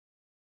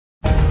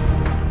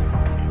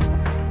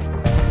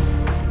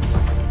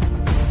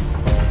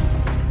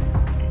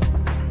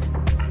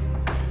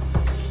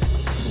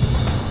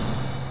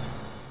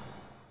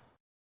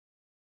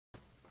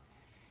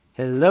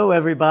Hello,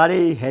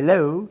 everybody.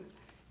 Hello.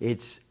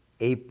 It's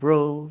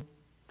April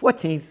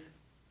 14th,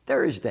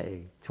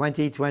 Thursday,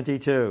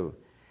 2022.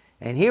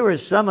 And here are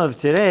some of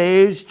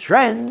today's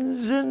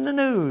trends in the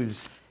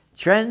news.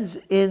 Trends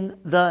in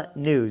the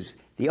news.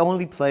 The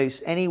only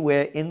place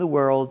anywhere in the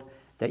world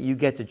that you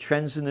get the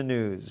trends in the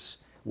news.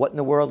 What in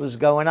the world is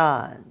going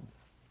on?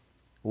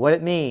 What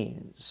it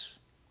means.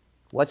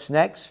 What's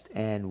next?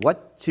 And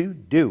what to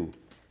do.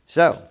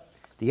 So,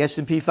 the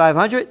S&P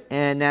 500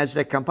 and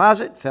NASDAQ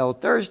Composite fell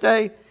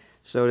Thursday.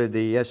 So did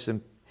the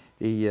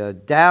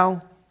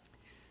Dow.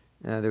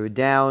 They were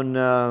down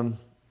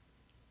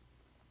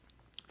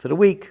for the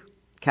week,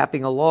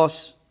 capping a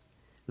loss,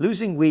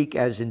 losing week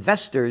as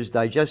investors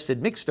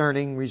digested mixed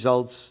earning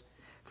results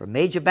from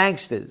major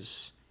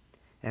banksters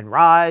and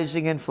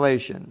rising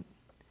inflation.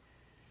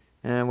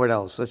 And what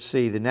else? Let's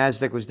see. The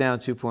NASDAQ was down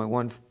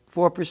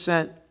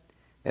 2.14%.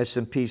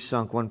 S&P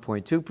sunk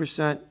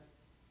 1.2%.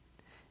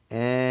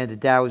 And the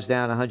Dow was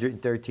down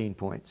 113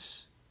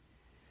 points.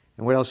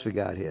 And what else we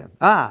got here?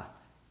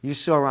 You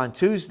saw on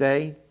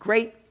Tuesday.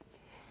 Great.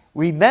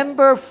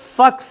 Remember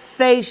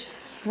fuckface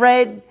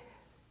Fred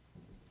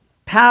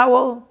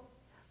Powell?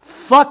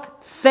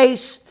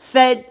 Fuckface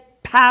Fed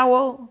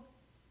Powell?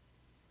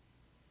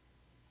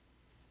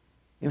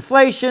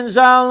 Inflation's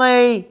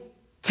only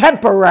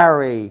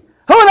temporary.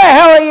 Who the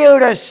hell are you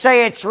to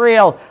say it's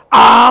real?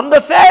 I'm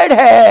the Fed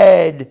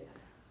head.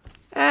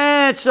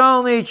 It's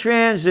only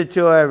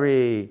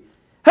transitory.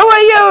 Who are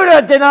you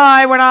to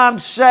deny what I'm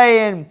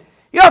saying?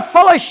 You're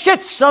full of shit,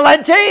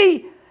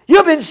 Salenti.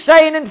 You've been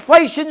saying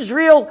inflation's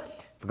real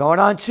for going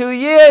on 2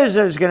 years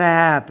it's going to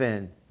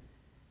happen.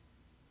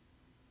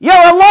 You're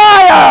a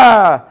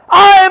liar.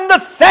 I'm the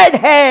Fed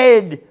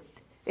head.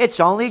 It's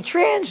only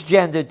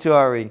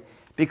transgendatory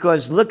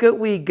because look at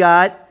what we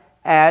got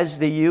as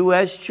the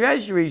U.S.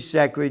 Treasury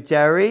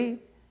Secretary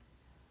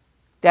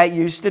that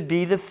used to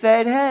be the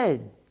Fed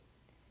head.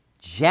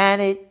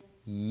 Janet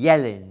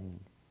Yellen.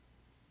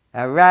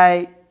 All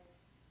right?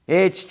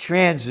 It's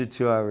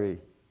transitory.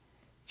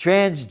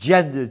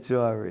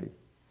 Transgendatory.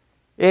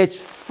 It's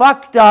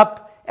fucked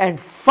up, and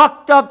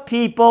fucked up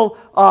people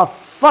are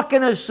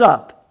fucking us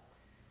up.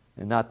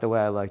 And not the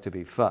way I like to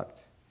be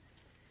fucked.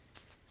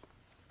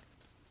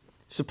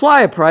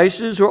 Supplier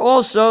prices were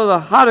also the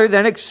hotter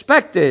than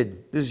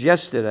expected. This is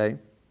yesterday.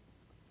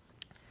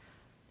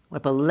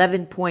 Up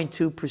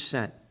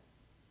 11.2%.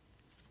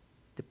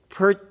 The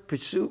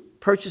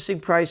Purchasing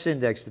Price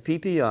Index, the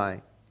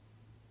PPI,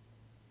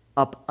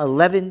 up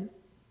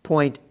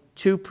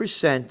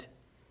 11.2%,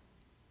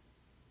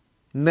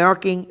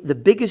 marking the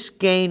biggest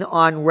gain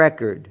on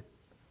record.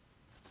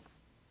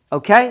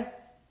 Okay?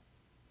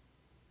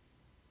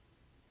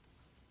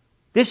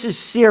 This is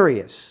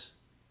serious.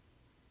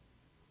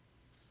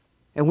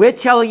 And we're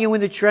telling you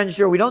in the Trends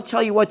Bureau, we don't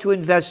tell you what to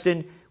invest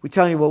in, we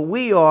tell you what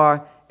we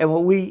are and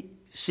what we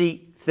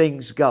see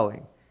things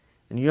going.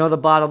 And you know the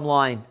bottom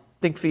line.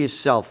 Think for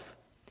yourself.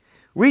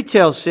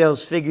 Retail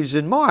sales figures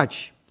in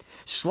March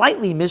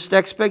slightly missed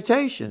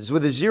expectations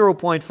with a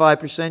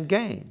 0.5%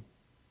 gain.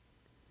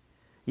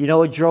 You know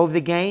what drove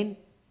the gain?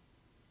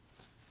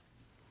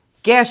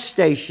 Gas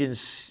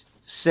stations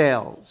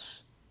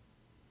sales.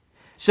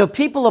 So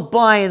people are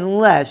buying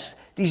less.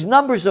 These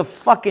numbers are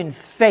fucking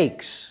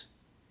fakes.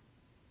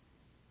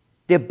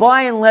 They're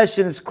buying less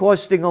and it's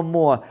costing them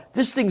more.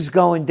 This thing's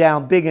going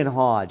down big and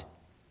hard.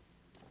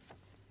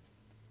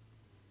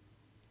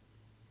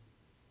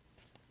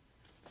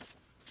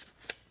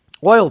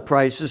 Oil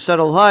prices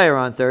settled higher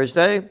on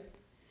Thursday.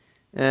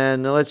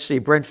 And let's see,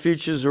 Brent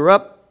futures are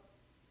up.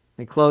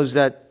 They closed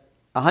at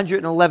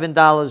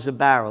 $111 a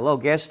barrel. Oh,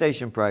 gas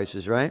station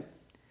prices, right?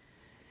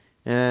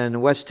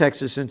 And West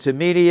Texas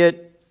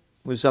Intermediate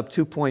was up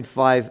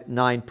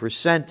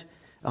 2.59%,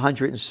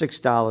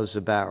 $106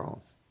 a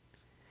barrel.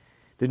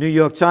 The New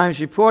York Times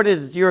reported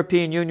that the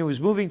European Union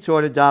was moving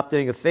toward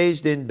adopting a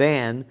phased-in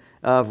ban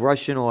of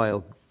Russian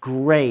oil.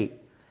 Great.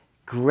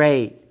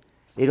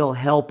 It'll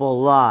help a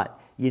lot.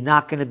 You're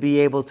not going to be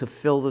able to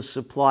fill the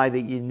supply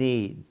that you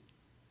need.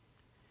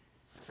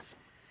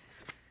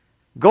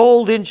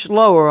 Gold inched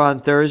lower on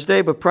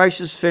Thursday, but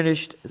prices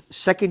finished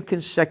second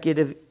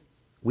consecutive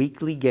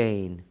weekly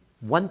gain,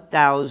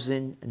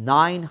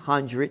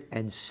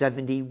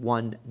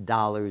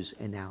 $1,971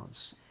 an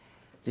ounce.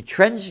 The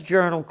Trends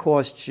Journal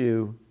costs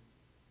you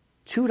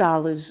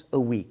 $2 a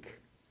week.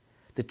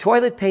 The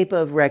toilet paper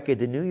of record,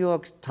 the New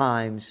York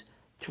Times,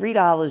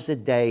 $3 a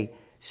day,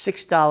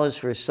 $6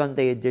 for a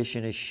Sunday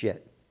edition of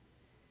shit.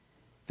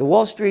 The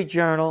Wall Street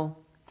Journal,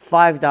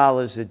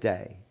 $5 a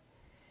day.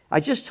 I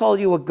just told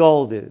you what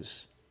gold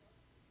is.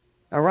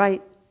 All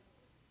right?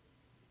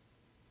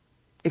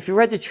 If you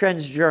read the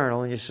Trends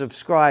Journal and you're a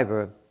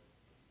subscriber,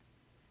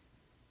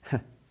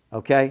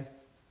 okay,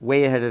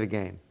 way ahead of the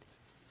game.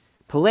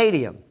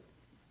 Palladium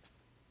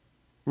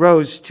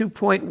rose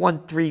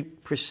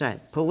 2.13%.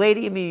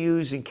 Palladium you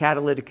use in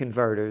catalytic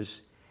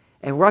converters,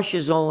 and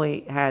Russia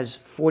only has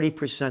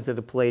 40% of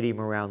the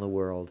palladium around the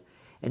world.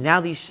 And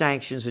now these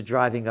sanctions are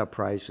driving up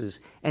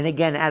prices. And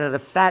again, out of the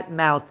fat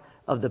mouth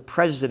of the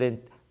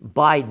President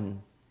Biden,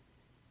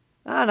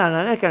 No,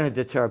 they're not going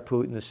to deter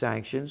Putin, the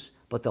sanctions,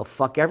 but they'll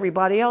fuck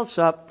everybody else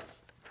up.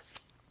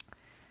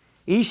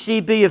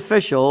 ECB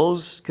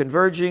officials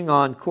converging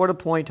on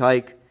quarter-point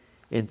hike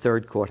in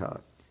third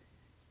quarter.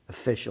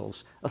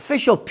 Officials.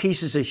 Official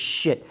pieces of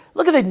shit.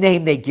 Look at the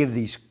name they give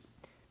these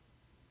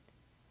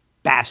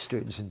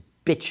bastards and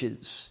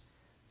bitches.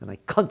 And I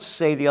can't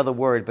say the other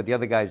word, but the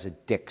other guys are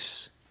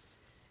dicks.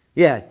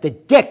 Yeah, the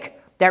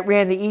dick that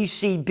ran the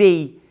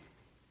ECB,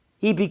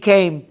 he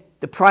became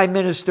the Prime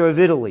Minister of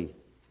Italy.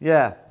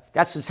 Yeah,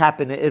 that's what's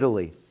happened to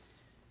Italy.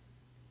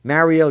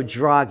 Mario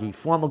Draghi,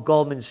 former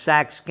Goldman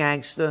Sachs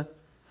gangster,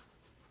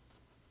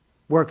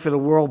 worked for the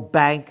World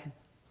Bank,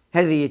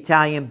 head of the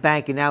Italian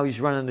bank, and now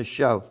he's running the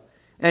show.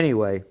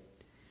 Anyway,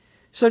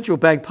 central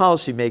bank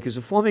policymakers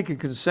are forming a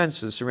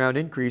consensus around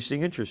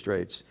increasing interest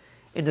rates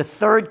in the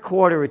third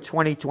quarter of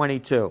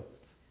 2022.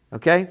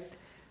 Okay?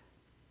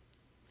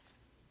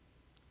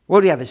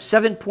 What do we have? A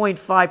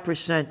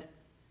 7.5%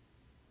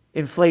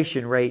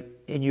 inflation rate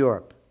in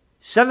Europe.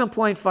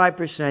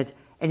 7.5%,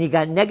 and you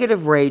got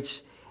negative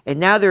rates, and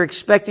now they're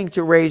expecting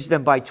to raise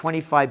them by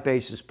 25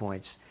 basis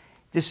points.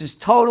 This is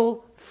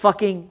total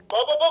fucking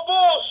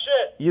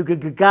bullshit. You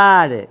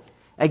got it.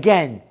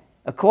 Again,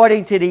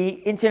 according to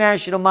the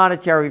International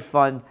Monetary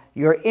Fund,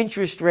 your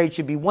interest rate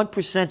should be 1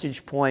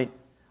 percentage point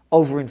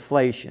over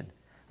inflation,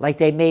 like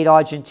they made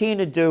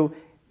Argentina do,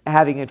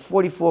 having it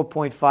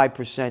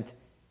 44.5%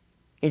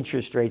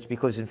 interest rates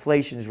because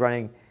inflation is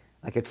running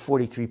like at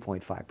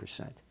 43.5%.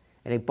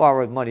 And they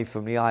borrowed money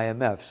from the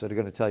IMF, so they're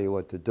going to tell you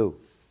what to do.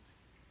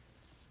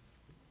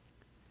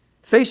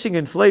 Facing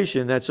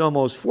inflation that's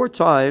almost 4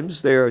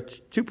 times their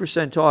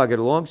 2% target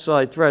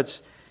alongside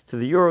threats to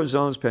the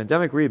Eurozone's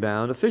pandemic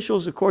rebound,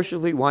 officials are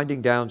cautiously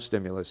winding down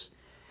stimulus.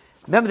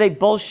 Remember, they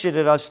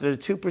bullshitted us that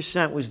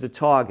 2% was the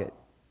target.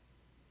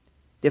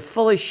 They're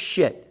full of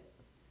shit.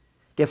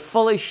 They're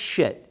full of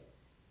shit.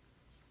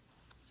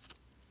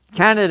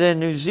 Canada and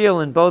New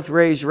Zealand both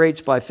raised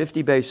rates by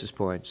 50 basis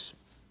points.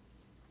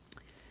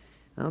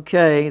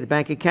 Okay, the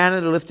Bank of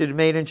Canada lifted and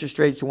made interest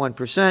rates to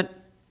 1%,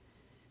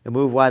 a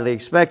move widely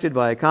expected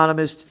by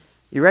economists.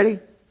 You ready?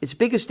 Its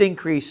biggest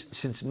increase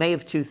since May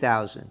of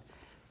 2000.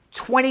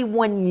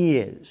 21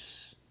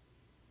 years.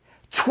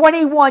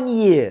 21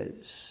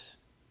 years.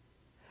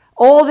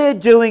 All they're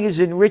doing is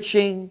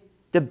enriching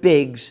the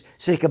bigs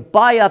so they could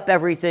buy up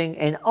everything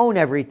and own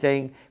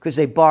everything because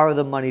they borrow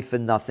the money for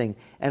nothing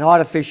and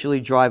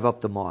artificially drive up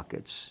the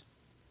markets.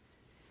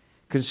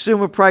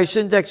 Consumer price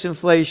index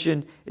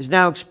inflation is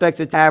now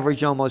expected to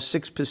average almost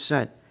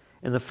 6%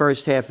 in the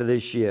first half of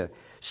this year.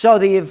 So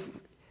you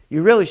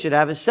really should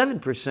have a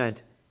 7%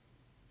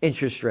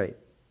 interest rate.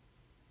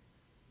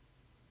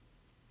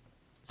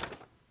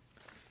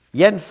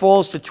 Yen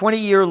falls to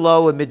 20-year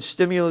low amid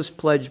stimulus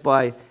pledged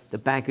by the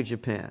Bank of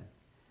Japan.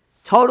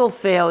 Total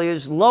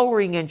failures,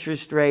 lowering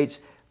interest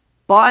rates,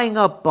 buying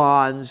up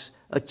bonds,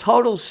 a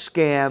total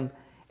scam,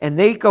 and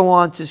they go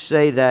on to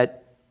say that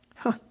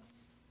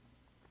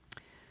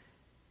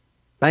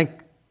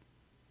Bank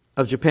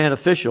of Japan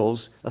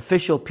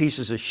official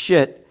pieces of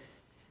shit,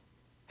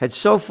 had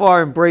so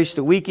far embraced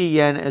the weaker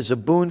yen as a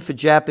boon for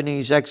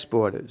Japanese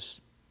exporters.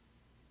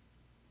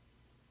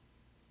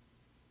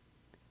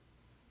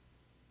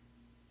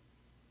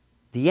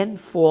 The yen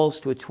falls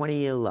to a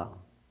 20-year low.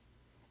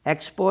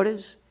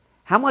 Exporters,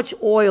 how much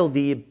oil do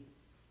you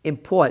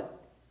import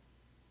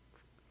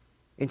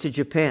into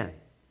Japan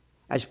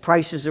as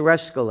prices are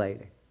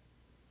escalating?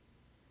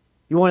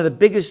 You're one of the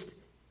biggest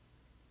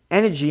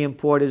energy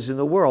importers in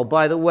the world.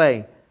 By the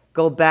way,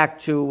 go back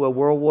to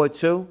World War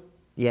II.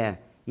 Yeah,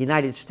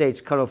 United States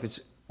cut off its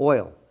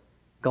oil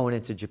going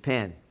into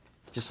Japan,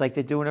 just like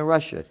they're doing in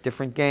Russia.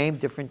 Different game,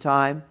 different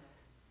time,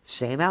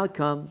 same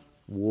outcome.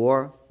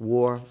 War,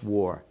 war,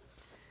 war.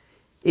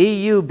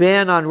 EU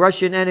ban on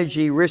Russian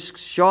energy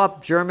risks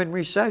sharp German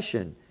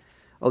recession.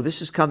 Oh,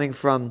 this is coming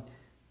from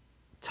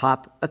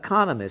top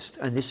economists,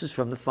 and this is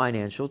from the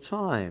Financial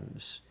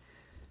Times.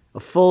 A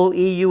full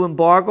EU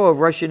embargo of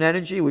Russian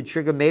energy would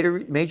trigger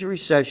major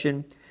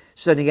recession,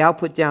 sending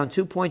output down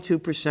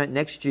 2.2%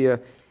 next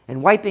year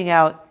and wiping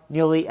out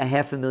nearly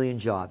 500,000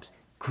 jobs.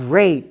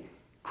 Great,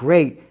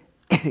 great.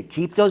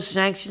 Keep those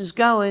sanctions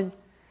going.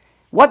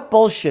 What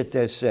bullshit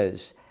this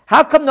is.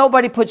 How come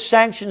nobody put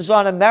sanctions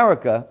on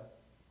America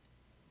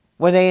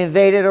when they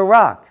invaded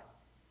Iraq,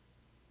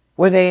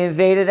 when they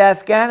invaded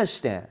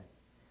Afghanistan,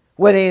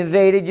 when they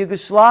invaded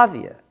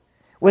Yugoslavia,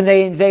 when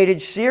they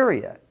invaded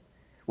Syria,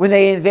 when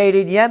they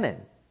invaded Yemen?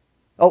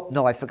 Oh,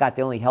 no, I forgot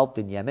they only helped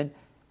in Yemen.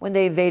 When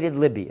they invaded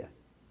Libya.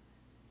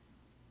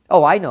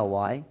 Oh, I know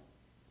why.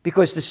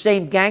 Because the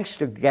same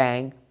gangster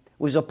gang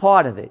was a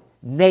part of it.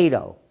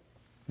 NATO.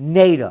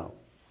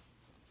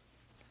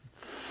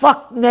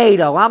 Fuck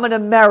NATO. I'm an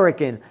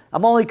American.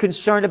 I'm only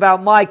concerned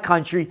about my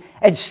country.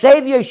 And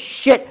save your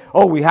shit.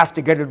 Oh, we have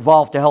to get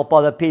involved to help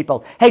other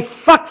people. Hey,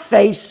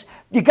 fuckface.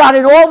 You got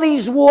in all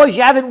these wars,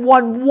 you haven't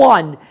won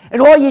one.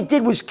 And all you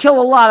did was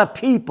kill a lot of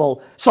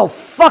people. So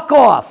fuck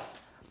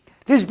off.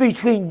 This is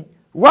between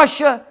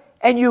Russia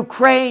and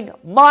Ukraine.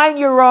 Mind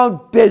your own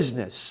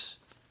business.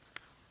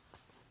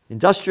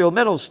 Industrial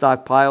metal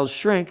stockpiles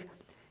shrink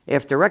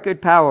after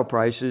record power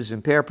prices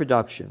impair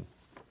production.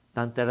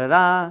 Dun, da, da,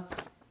 da.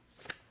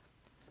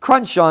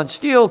 Crunch on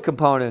steel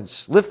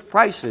components, lift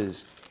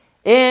prices.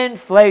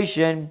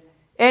 Inflation.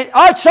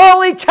 It's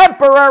only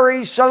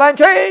temporary,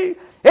 Salenti.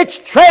 It's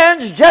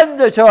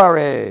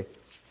transgendatory.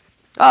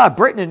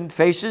 Britain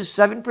faces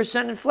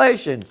 7%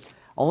 inflation,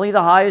 only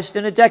the highest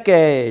in a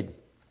decade.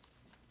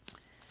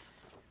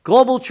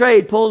 Global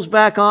trade pulls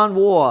back on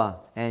war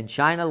and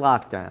China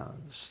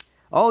lockdowns.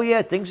 Oh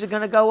yeah, things are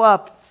going to go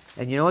up.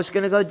 And you know what's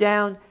going to go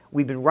down?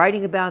 We've been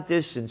writing about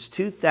this since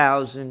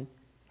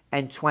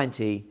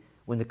 2020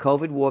 when the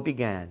COVID war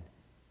began.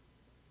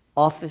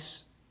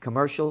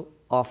 Commercial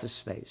office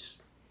space.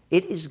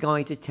 It is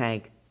going to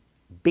tank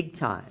big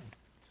time.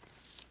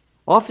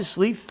 Office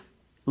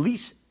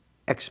lease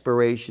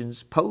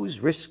expirations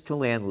pose risk to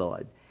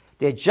landlord.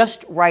 They're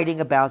just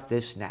writing about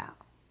this now.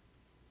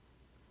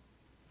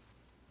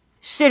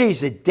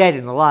 Cities are dead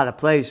in a lot of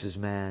places,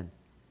 man.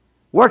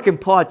 Working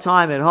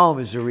part-time at home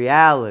is a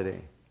reality.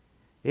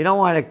 You don't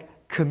want to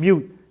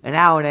commute an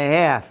hour and a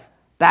half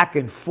back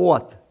and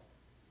forth.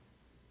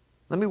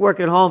 Let me work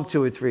at home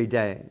 2 or 3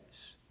 days.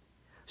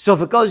 So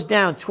if it goes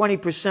down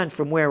 20%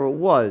 from where it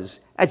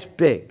was, that's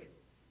big.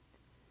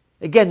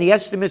 Again, the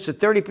estimates are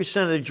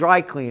 30% of the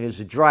dry cleaners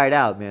are dried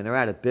out, man. They're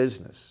out of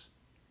business.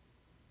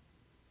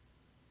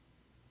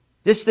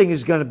 This thing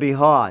is going to be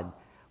hard.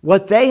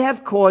 What they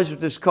have caused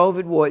with this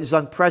COVID war is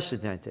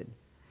unprecedented.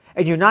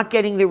 And you're not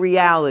getting the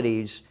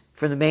realities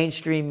from the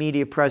mainstream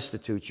media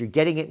prostitutes. You're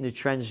getting it in the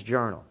Trends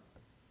Journal.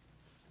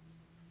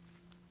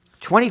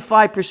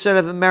 25%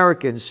 of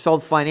Americans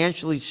felt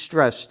financially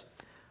stressed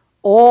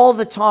all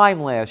the time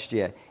last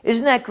year.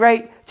 Isn't that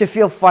great to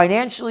feel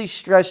financially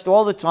stressed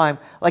all the time,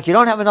 like you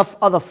don't have enough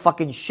other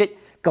fucking shit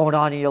going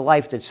on in your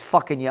life that's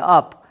fucking you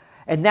up.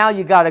 And now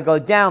you got to go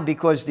down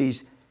because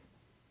these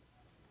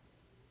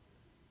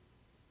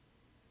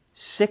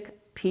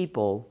sick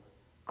people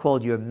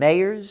called your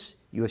mayors,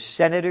 your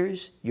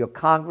senators, your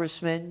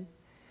congressmen,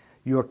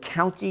 your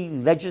county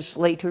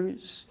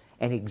legislators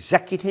and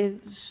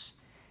executives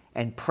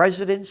and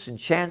presidents and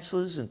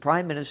chancellors and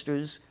prime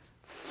ministers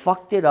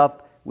fucked it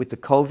up with the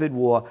COVID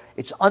war.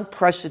 It's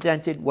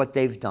unprecedented what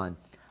they've done.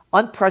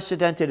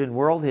 Unprecedented in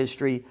world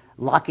history,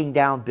 locking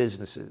down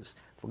businesses.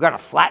 If we're going to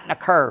flatten a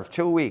curve,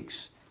 2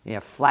 weeks. Yeah,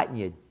 flatten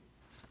your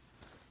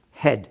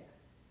head.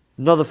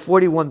 Another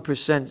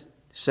 41%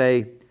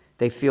 say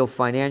they feel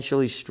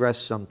financially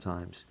stressed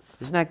sometimes.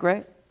 Isn't that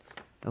great?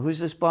 Now, who's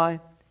this by?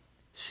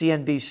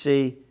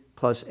 CNBC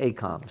plus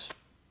ACOMS.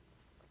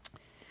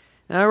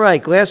 All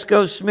right,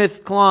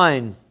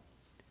 GlaxoSmithKline.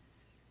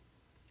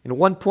 In a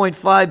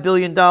 $1.5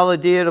 billion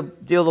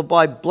deal to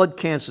buy blood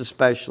cancer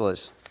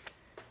specialists.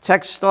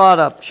 Tech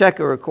startup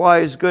Checker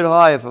acquires Good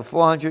Hire for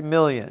 $400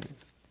 million.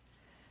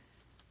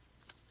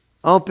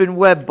 Open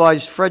Web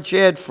buys French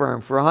ad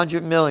firm for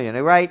 $100 million.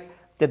 All right?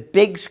 The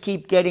bigs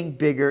keep getting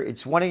bigger.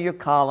 It's one of your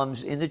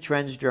columns in the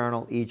Trends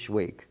Journal each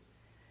week.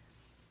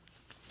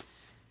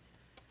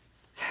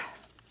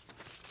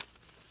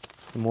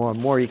 The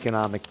more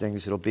economic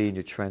things it'll be in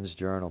your Trends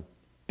Journal.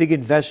 Big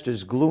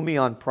investors gloomy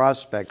on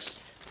prospects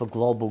for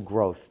global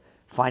growth.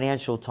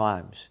 Financial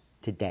Times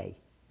today.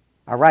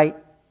 All right?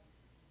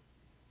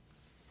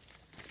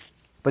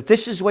 But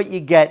this is what you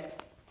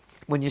get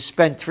when you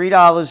spend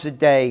 $3 a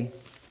day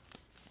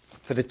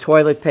for the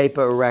toilet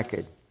paper a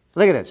record.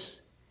 Look at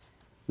this.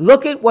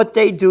 Look at what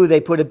they do.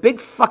 They put a big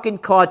fucking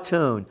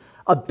cartoon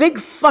that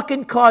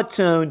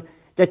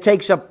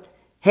takes up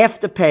half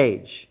the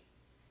page.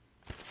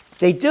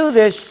 They do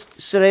this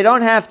so they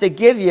don't have to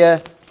give you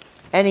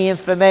any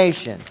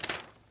information.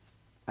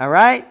 All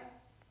right?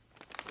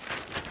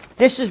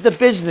 This is the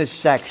business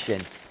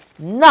section.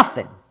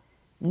 Nothing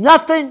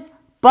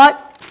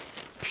but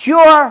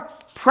pure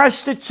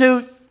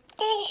prostitute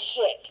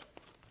bullshit.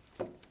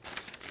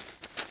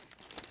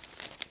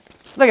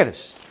 Look at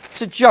this.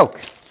 It's a joke.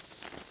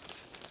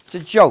 It's a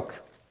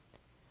joke.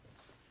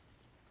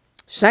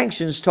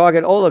 Sanctions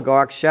target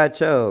oligarch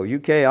Chateau,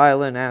 UK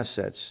island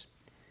assets.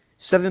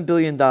 $7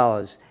 billion.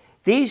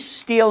 These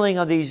stealing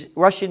of these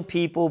Russian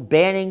people,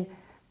 banning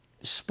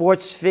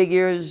sports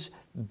figures,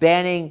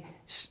 banning,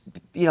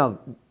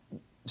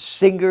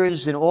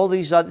 singers and all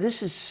these other,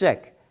 this is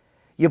sick.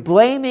 You're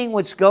blaming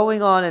what's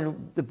going on,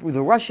 and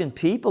the Russian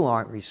people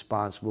aren't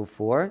responsible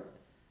for it.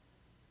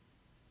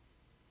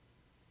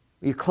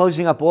 You're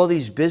closing up all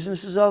these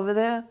businesses over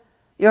there.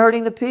 You're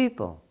hurting the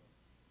people.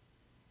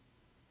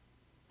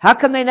 How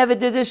come they never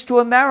did this to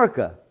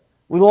America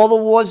with all the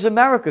wars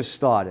America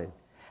started?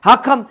 How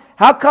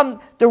come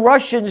the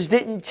Russians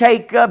didn't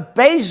take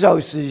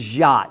Bezos'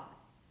 yacht?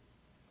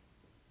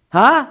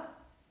 Huh?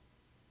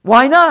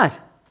 Why not?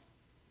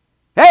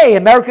 Hey,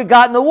 America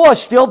got in the war,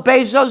 steal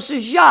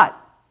Bezos' yacht.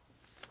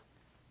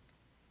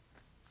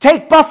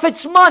 Take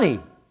Buffett's money.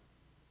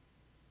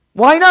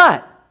 Why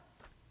not?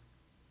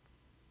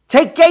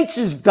 Take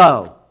Gates'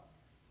 dough.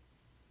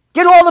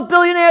 Get all the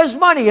billionaires'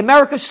 money.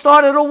 America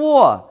started a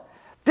war.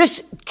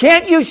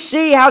 Can't you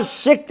see how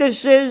sick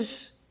this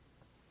is?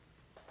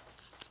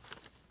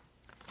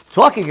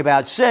 Talking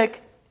about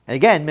sick, and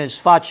again, Ms.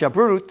 Fatsa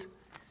Brut,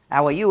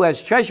 our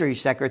U.S. Treasury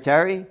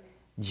Secretary,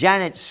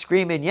 Janet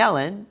Screaming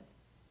Yellen.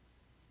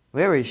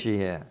 Where is she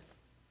here?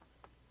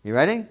 You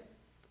ready?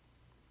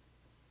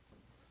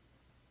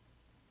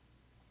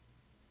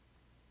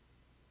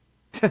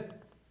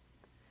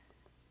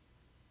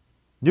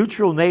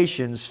 Neutral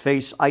nations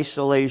face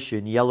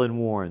isolation, Yellen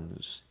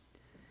warns.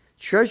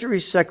 Treasury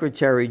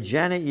Secretary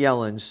Janet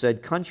Yellen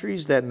said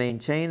countries that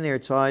maintain their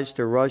ties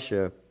to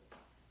Russia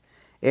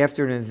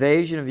after an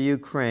invasion of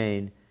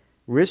Ukraine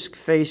risk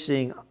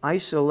facing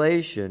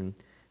isolation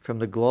from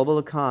the global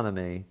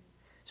economy,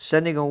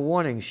 sending a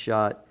warning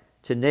shot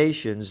to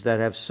nations that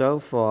have so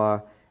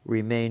far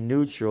remained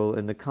neutral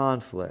in the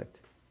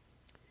conflict.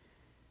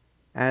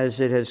 As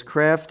it has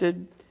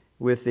crafted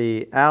with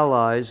the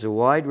allies a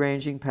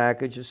wide-ranging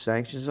package of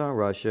sanctions on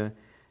Russia,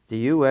 the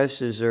U.S.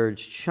 has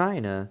urged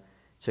China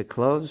to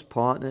close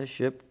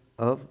partnership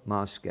of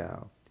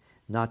Moscow,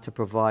 not to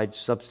provide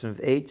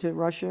substantive aid to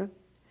Russia,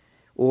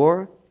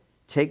 or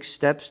take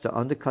steps to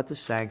undercut the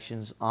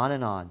sanctions, on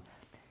and on.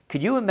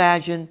 Could you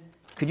imagine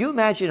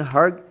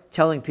her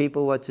telling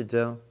people what to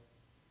do?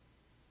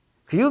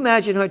 Could you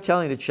imagine her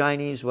telling the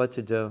Chinese what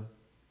to do?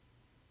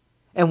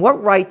 And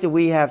what right do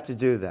we have to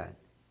do that?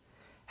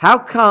 How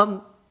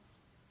come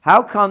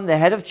the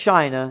head of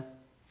China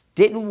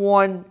didn't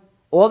warn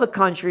all the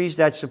countries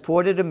that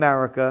supported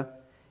America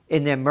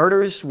in their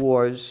murderous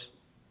wars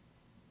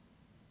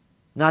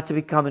not to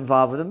become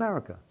involved with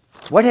America?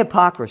 What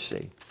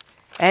hypocrisy.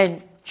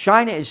 And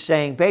China is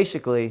saying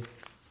basically,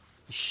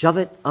 shove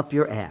it up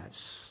your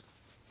ass.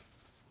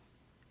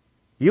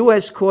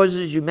 U.S.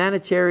 causes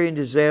humanitarian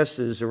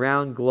disasters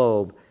around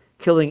globe,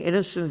 killing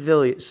innocent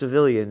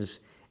civilians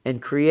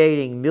and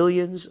creating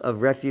millions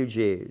of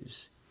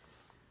refugees.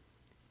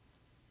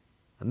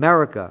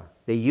 America,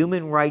 the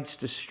human rights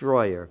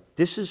destroyer.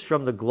 This is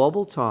from the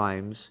Global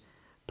Times,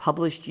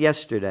 published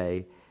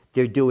yesterday.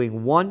 They're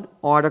doing one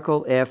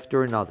article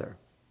after another.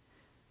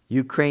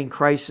 Ukraine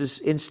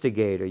crisis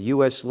instigator.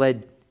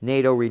 U.S.-led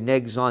NATO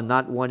reneges on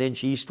not 1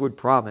 inch eastward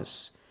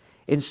promise.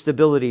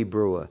 Instability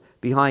brewer.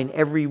 Behind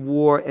every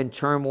war and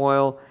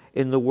turmoil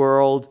in the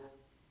world,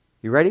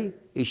 you ready?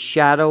 A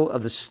shadow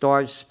of the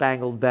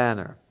Star-Spangled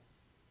Banner.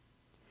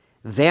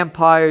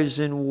 Vampires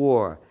in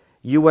war.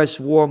 U.S.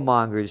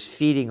 warmongers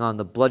feeding on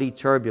the bloody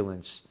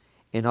turbulence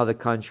in other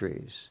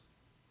countries.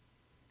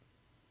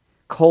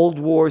 Cold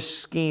War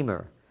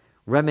schemer,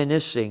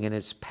 reminiscing in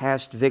its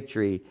past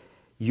victory,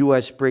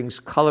 U.S. brings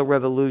color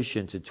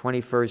revolution to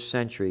 21st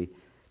century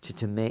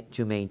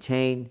to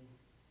maintain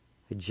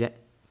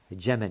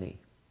hegemony.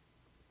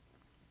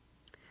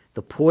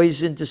 The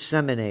poison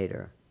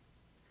disseminator.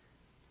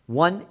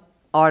 One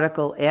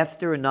article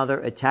after another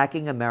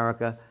attacking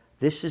America.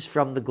 This is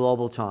from the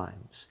Global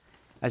Times.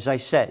 As I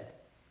said,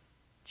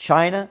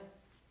 China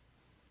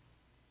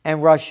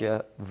and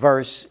Russia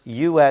versus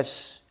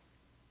U.S.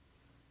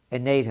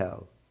 and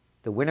NATO.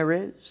 The winner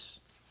is?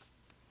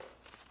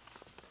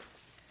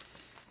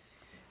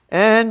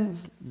 And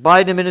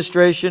Biden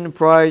administration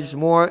provides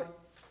more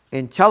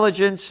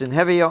intelligence and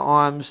heavier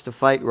arms to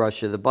fight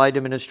Russia. The Biden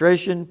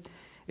administration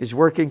is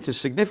working to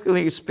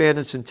significantly expand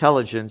its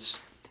intelligence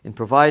in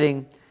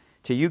providing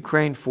to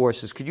Ukraine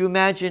forces. Could you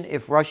imagine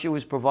if Russia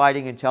was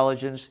providing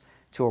intelligence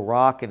to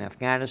Iraq and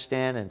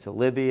Afghanistan and to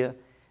Libya?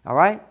 All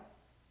right?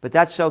 But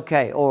that's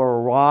okay.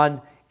 Or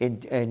Iran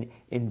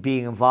in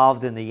being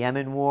involved in the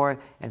Yemen war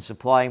and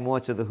supplying more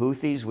to the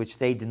Houthis, which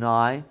they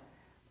deny,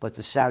 but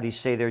the Saudis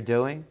say they're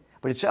doing.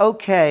 But it's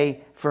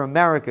okay for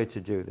America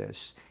to do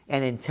this.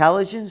 And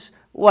intelligence?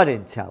 What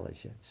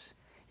intelligence?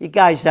 You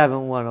guys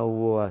haven't won a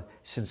war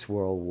since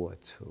World War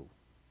II.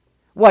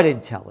 What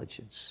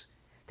intelligence?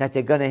 That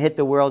they're going to hit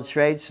the World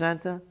Trade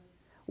Center?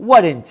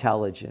 What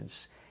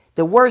intelligence?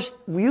 The worst,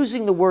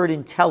 using the word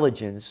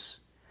intelligence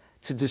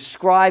to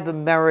describe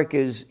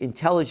America's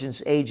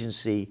intelligence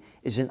agency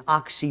is an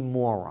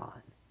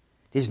oxymoron.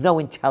 There's no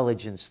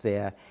intelligence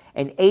there.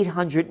 And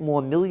 $800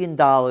 million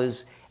more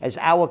as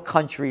our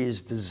country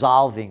is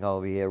dissolving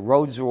over here.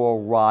 Roads are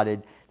all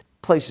rotted. The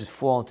place is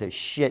falling to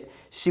shit.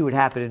 See what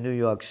happened in New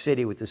York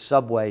City with the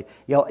subway.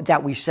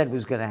 That we said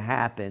was going to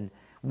happen,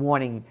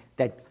 warning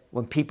that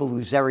when people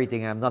lose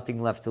everything and have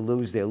nothing left to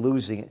lose, they're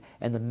losing it.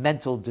 And the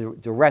mental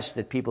duress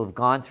that people have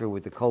gone through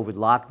with the COVID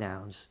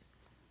lockdowns.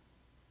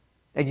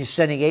 And you're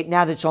sending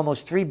now that's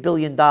almost $3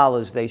 billion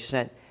they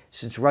sent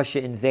since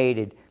Russia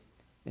invaded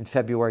in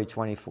February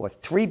 24th.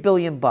 $3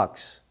 billion.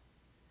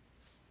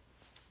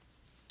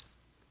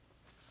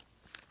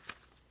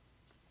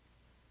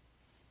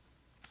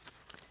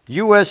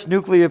 U.S.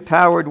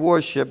 nuclear-powered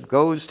warship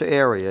goes to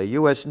area.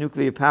 U.S.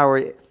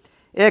 nuclear-powered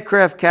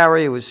aircraft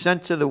carrier was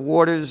sent to the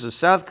waters of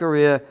South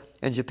Korea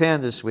and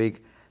Japan this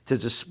week to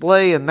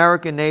display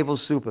American naval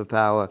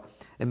superpower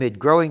amid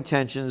growing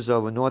tensions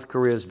over North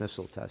Korea's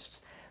missile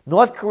tests.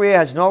 North Korea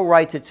has no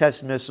right to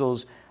test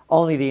missiles.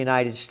 Only the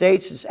United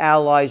States, its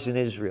allies, and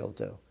Israel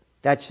do.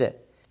 That's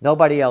it.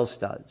 Nobody else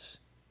does.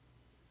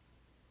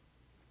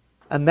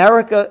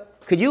 America,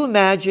 could you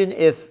imagine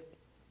if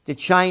the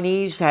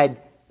Chinese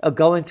had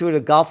going through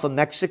the Gulf of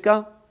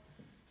Mexico?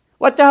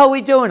 What the hell are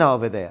we doing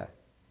over there?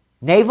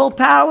 Naval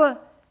power?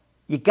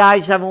 You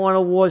guys haven't won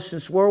a war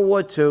since World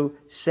War II.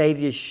 Save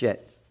your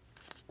shit.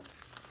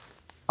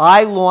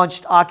 I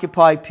launched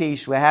Occupy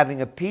Peace. We're having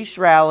a peace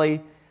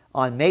rally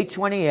on May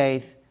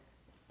 28th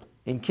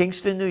in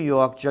Kingston, New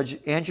York. Judge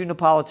Andrew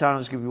Napolitano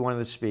is going to be one of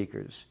the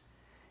speakers.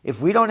 If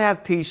we don't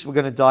have peace, we're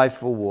going to die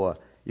for war.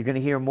 You're going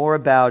to hear more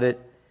about it,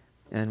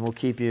 and we'll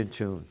keep you in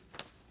tune.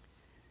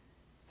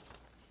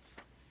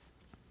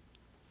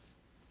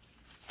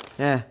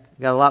 Yeah,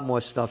 got a lot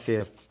more stuff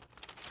here.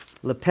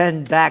 Le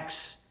Pen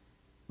backs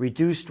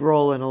reduced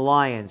role in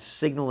alliance,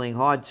 signaling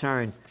hard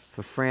turn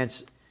for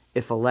France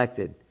if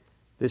elected.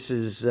 This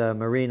is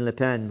Marine Le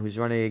Pen, who's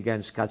running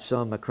against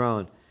Gaston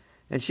Macron.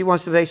 And she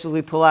wants to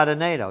basically pull out of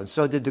NATO. And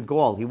so did de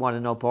Gaulle. He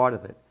wanted no part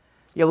of it.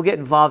 Yeah, we'll get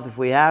involved if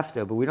we have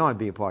to, but we don't want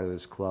to be a part of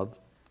this club.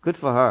 Good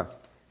for her.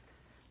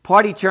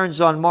 Party turns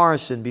on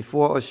Morrison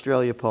before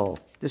Australia poll.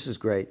 This is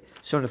great.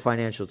 It's from the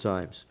Financial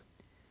Times.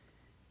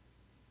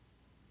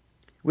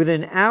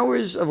 Within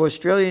hours of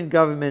Australian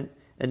government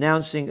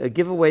announcing a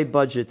giveaway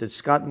budget that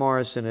Scott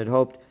Morrison had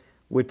hoped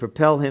would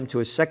propel him to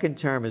a second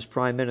term as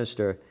Prime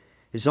Minister,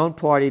 his own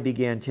party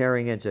began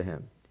tearing into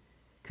him.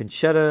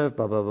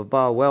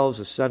 Conchetta Wells,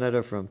 a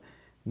senator from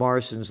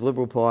Morrison's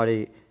Liberal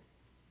Party,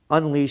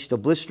 unleashed a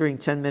blistering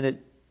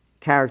 10-minute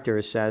character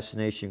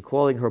assassination,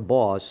 calling her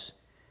boss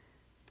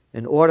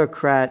an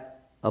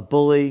autocrat, a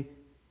bully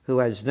who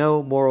has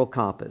no moral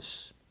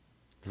compass.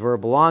 The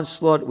verbal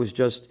onslaught was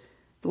just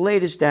the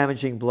latest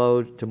damaging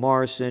blow to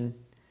Morrison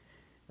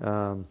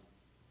ahead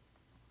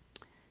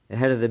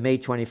of the May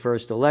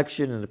 21st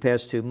election. In the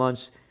past 2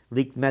 months,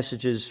 leaked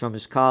messages from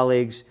his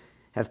colleagues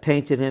have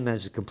painted him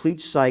as a complete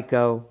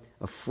psycho,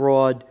 a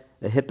fraud,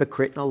 a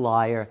hypocrite, and a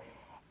liar.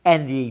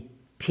 And the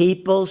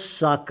people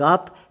suck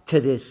up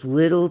to this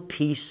little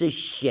piece of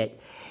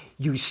shit.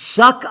 You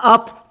suck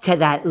up to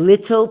that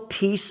little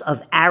piece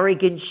of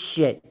arrogant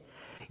shit.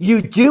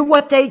 You do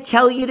what they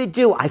tell you to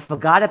do. I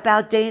forgot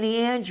about Danny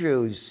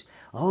Andrews.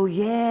 Oh,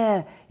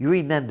 yeah. You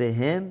remember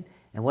him?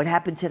 And what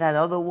happened to that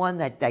other one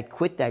that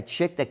quit, that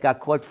chick that got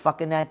caught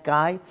fucking that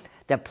guy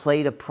that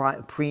played a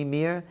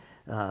premier?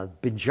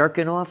 Been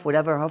jerking off,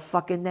 whatever her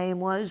fucking name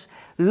was.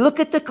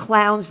 Look at the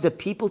clowns that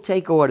people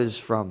take orders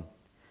from.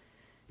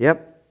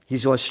 Yep,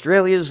 he's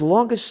Australia's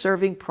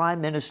longest-serving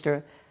Prime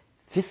Minister,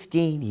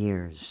 15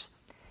 years.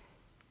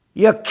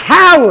 You're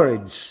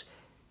cowards!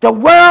 The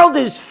world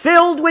is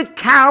filled with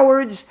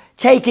cowards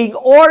taking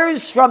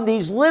orders from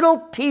these little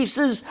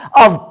pieces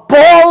of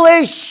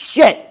ballish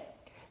shit.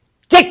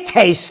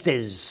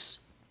 Dictators.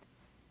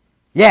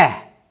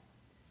 Yeah,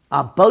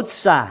 on both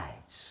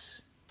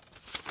sides.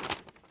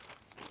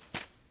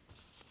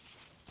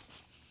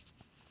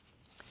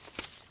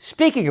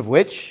 Speaking of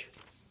which,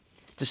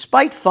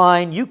 despite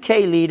fine,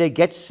 UK leader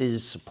gets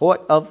his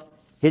support of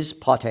his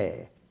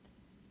party.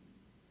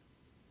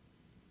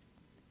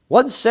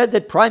 Once said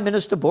that Prime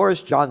Minister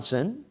Boris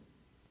Johnson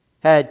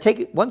had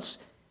taken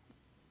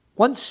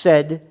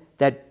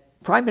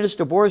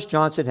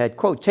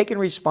quote, taken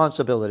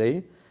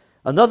responsibility,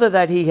 another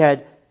that he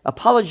had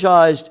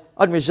apologized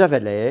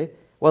unreservedly,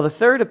 while the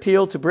third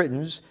appealed to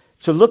Britons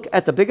to look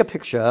at the bigger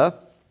picture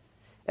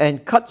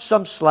and cut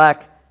some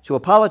slack to a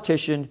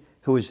politician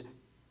who is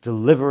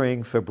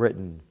delivering for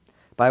Britain.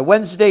 By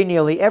Wednesday,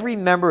 nearly every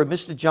member of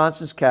Mr.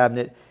 Johnson's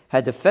cabinet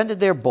had defended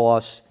their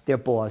boss.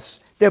 Bend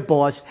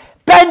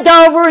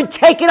over and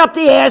take it up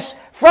the ass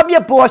from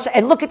your boss.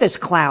 And look at this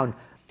clown.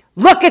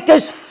 Look at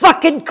this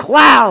fucking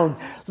clown.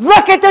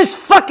 Look at this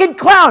fucking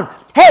clown.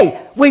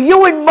 Hey, were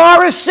you and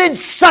Morrison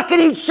sucking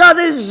each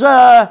other's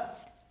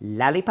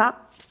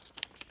lollipop?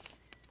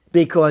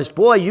 Because,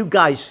 boy, you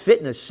guys fit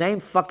in the same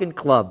fucking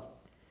club.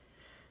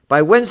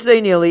 By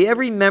Wednesday, nearly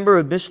every member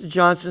of Mr.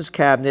 Johnson's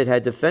cabinet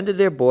had defended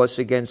their boss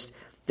against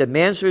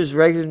demands for his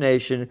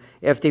resignation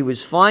after he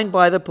was fined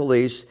by the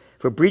police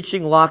for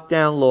breaching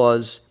lockdown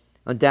laws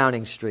on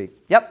Downing Street.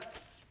 Yep.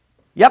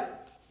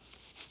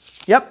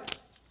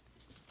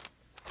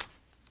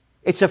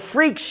 It's a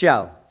freak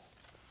show.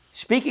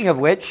 Speaking of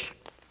which,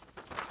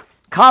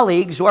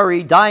 colleagues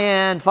worry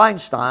Dianne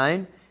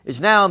Feinstein is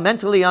now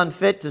mentally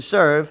unfit to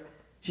serve.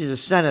 She's a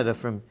senator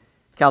from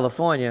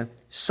California,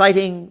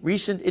 citing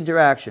recent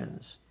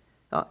interactions.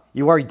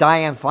 You worry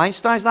Dianne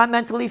Feinstein's not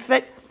mentally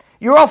fit?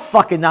 You're all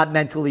fucking not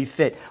mentally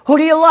fit. Who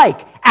do you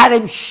like?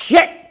 Adam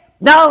Shit?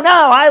 No,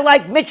 I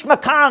like Mitch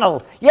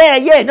McConnell.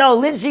 No,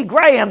 Lindsey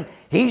Graham.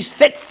 He's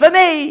fit for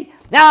me.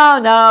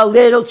 No,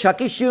 little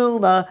Chucky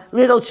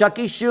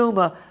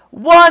Schumer.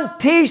 One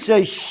piece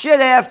of shit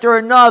after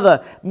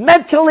another.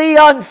 Mentally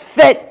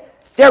unfit.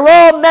 They're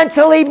all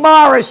mentally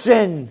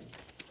Morrison.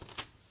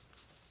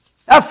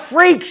 A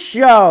freak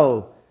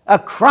show. A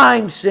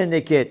crime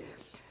syndicate.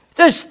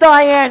 This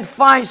Dianne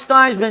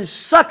Feinstein's been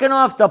sucking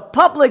off the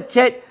public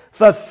tit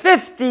for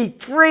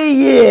 53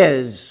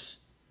 years.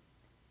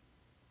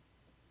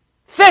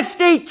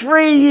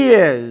 53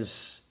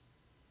 years.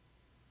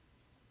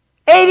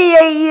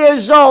 88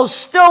 years old,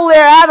 still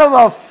there out of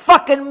her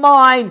fucking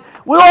mind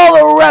with all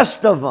the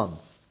rest of them.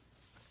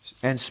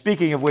 And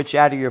speaking of which,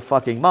 out of your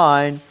fucking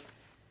mind,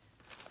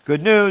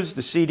 good news,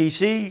 the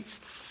CDC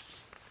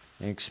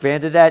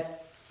expanded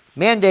that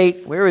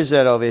mandate. Where is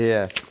that over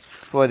here?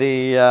 For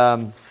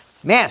the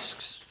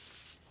masks.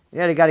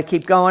 Yeah, they got to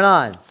keep going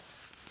on.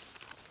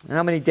 And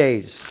how many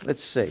days?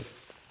 Let's see.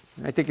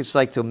 I think it's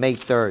like till May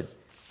 3rd.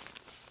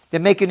 They're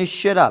making this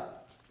shit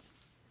up.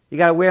 You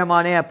got to wear them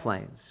on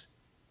airplanes.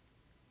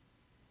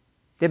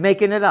 They're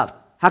making it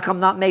up. How come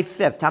not May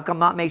 5th? How come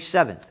not May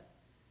 7th?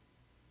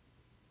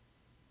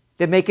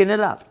 They're making it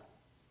up.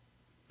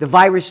 The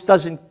virus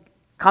doesn't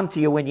come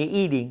to you when you're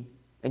eating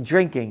and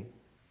drinking,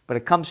 but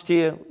it comes to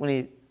you when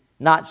you're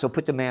not, so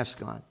put the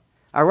mask on.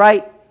 All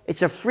right?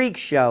 It's a freak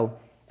show,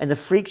 and the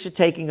freaks are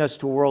taking us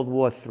to World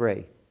War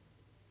III.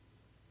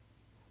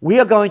 We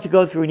are going to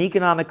go through an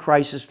economic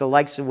crisis the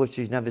likes of which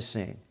we've never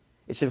seen.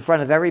 It's in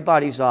front of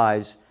everybody's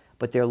eyes,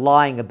 but they're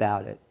lying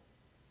about it.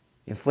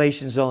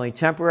 Inflation's only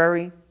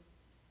temporary,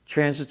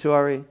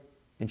 transitory,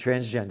 and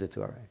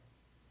transgendatory.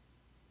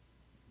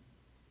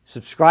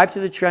 Subscribe to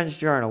the Trends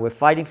Journal. We're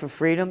fighting for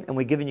freedom, and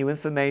we're giving you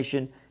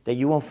information that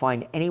you won't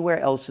find anywhere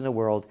else in the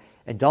world.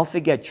 And don't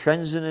forget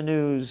Trends in the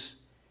News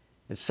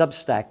at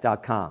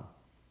Substack.com.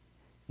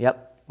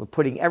 Yep, we're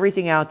putting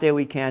everything out there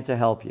we can to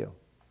help you.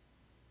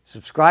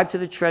 Subscribe to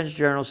the Trends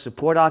Journal,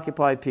 support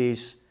Occupy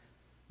Peace,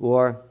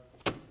 or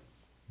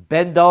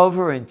bend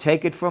over and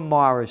take it from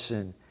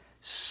Morrison.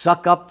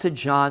 Suck up to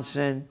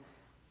Johnson,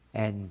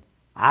 and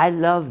I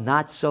love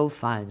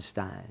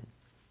Not-So-Feinstein.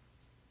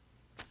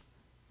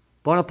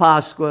 Buona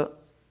Pasqua.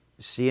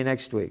 See you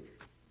next week.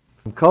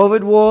 From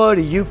COVID war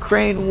to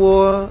Ukraine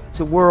war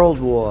to world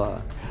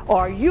war.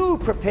 Are you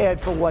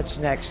prepared for what's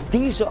next?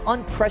 These are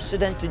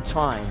unprecedented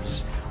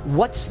times.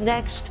 What's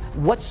next?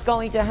 What's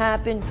going to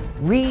happen?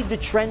 Read the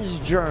Trends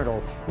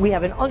Journal. We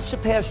have an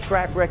unsurpassed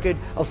track record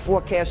of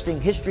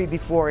forecasting history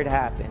before it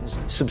happens.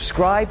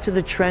 Subscribe to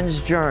the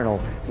Trends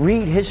Journal.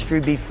 Read history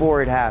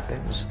before it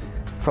happens.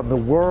 From the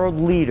world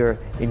leader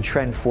in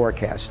trend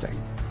forecasting.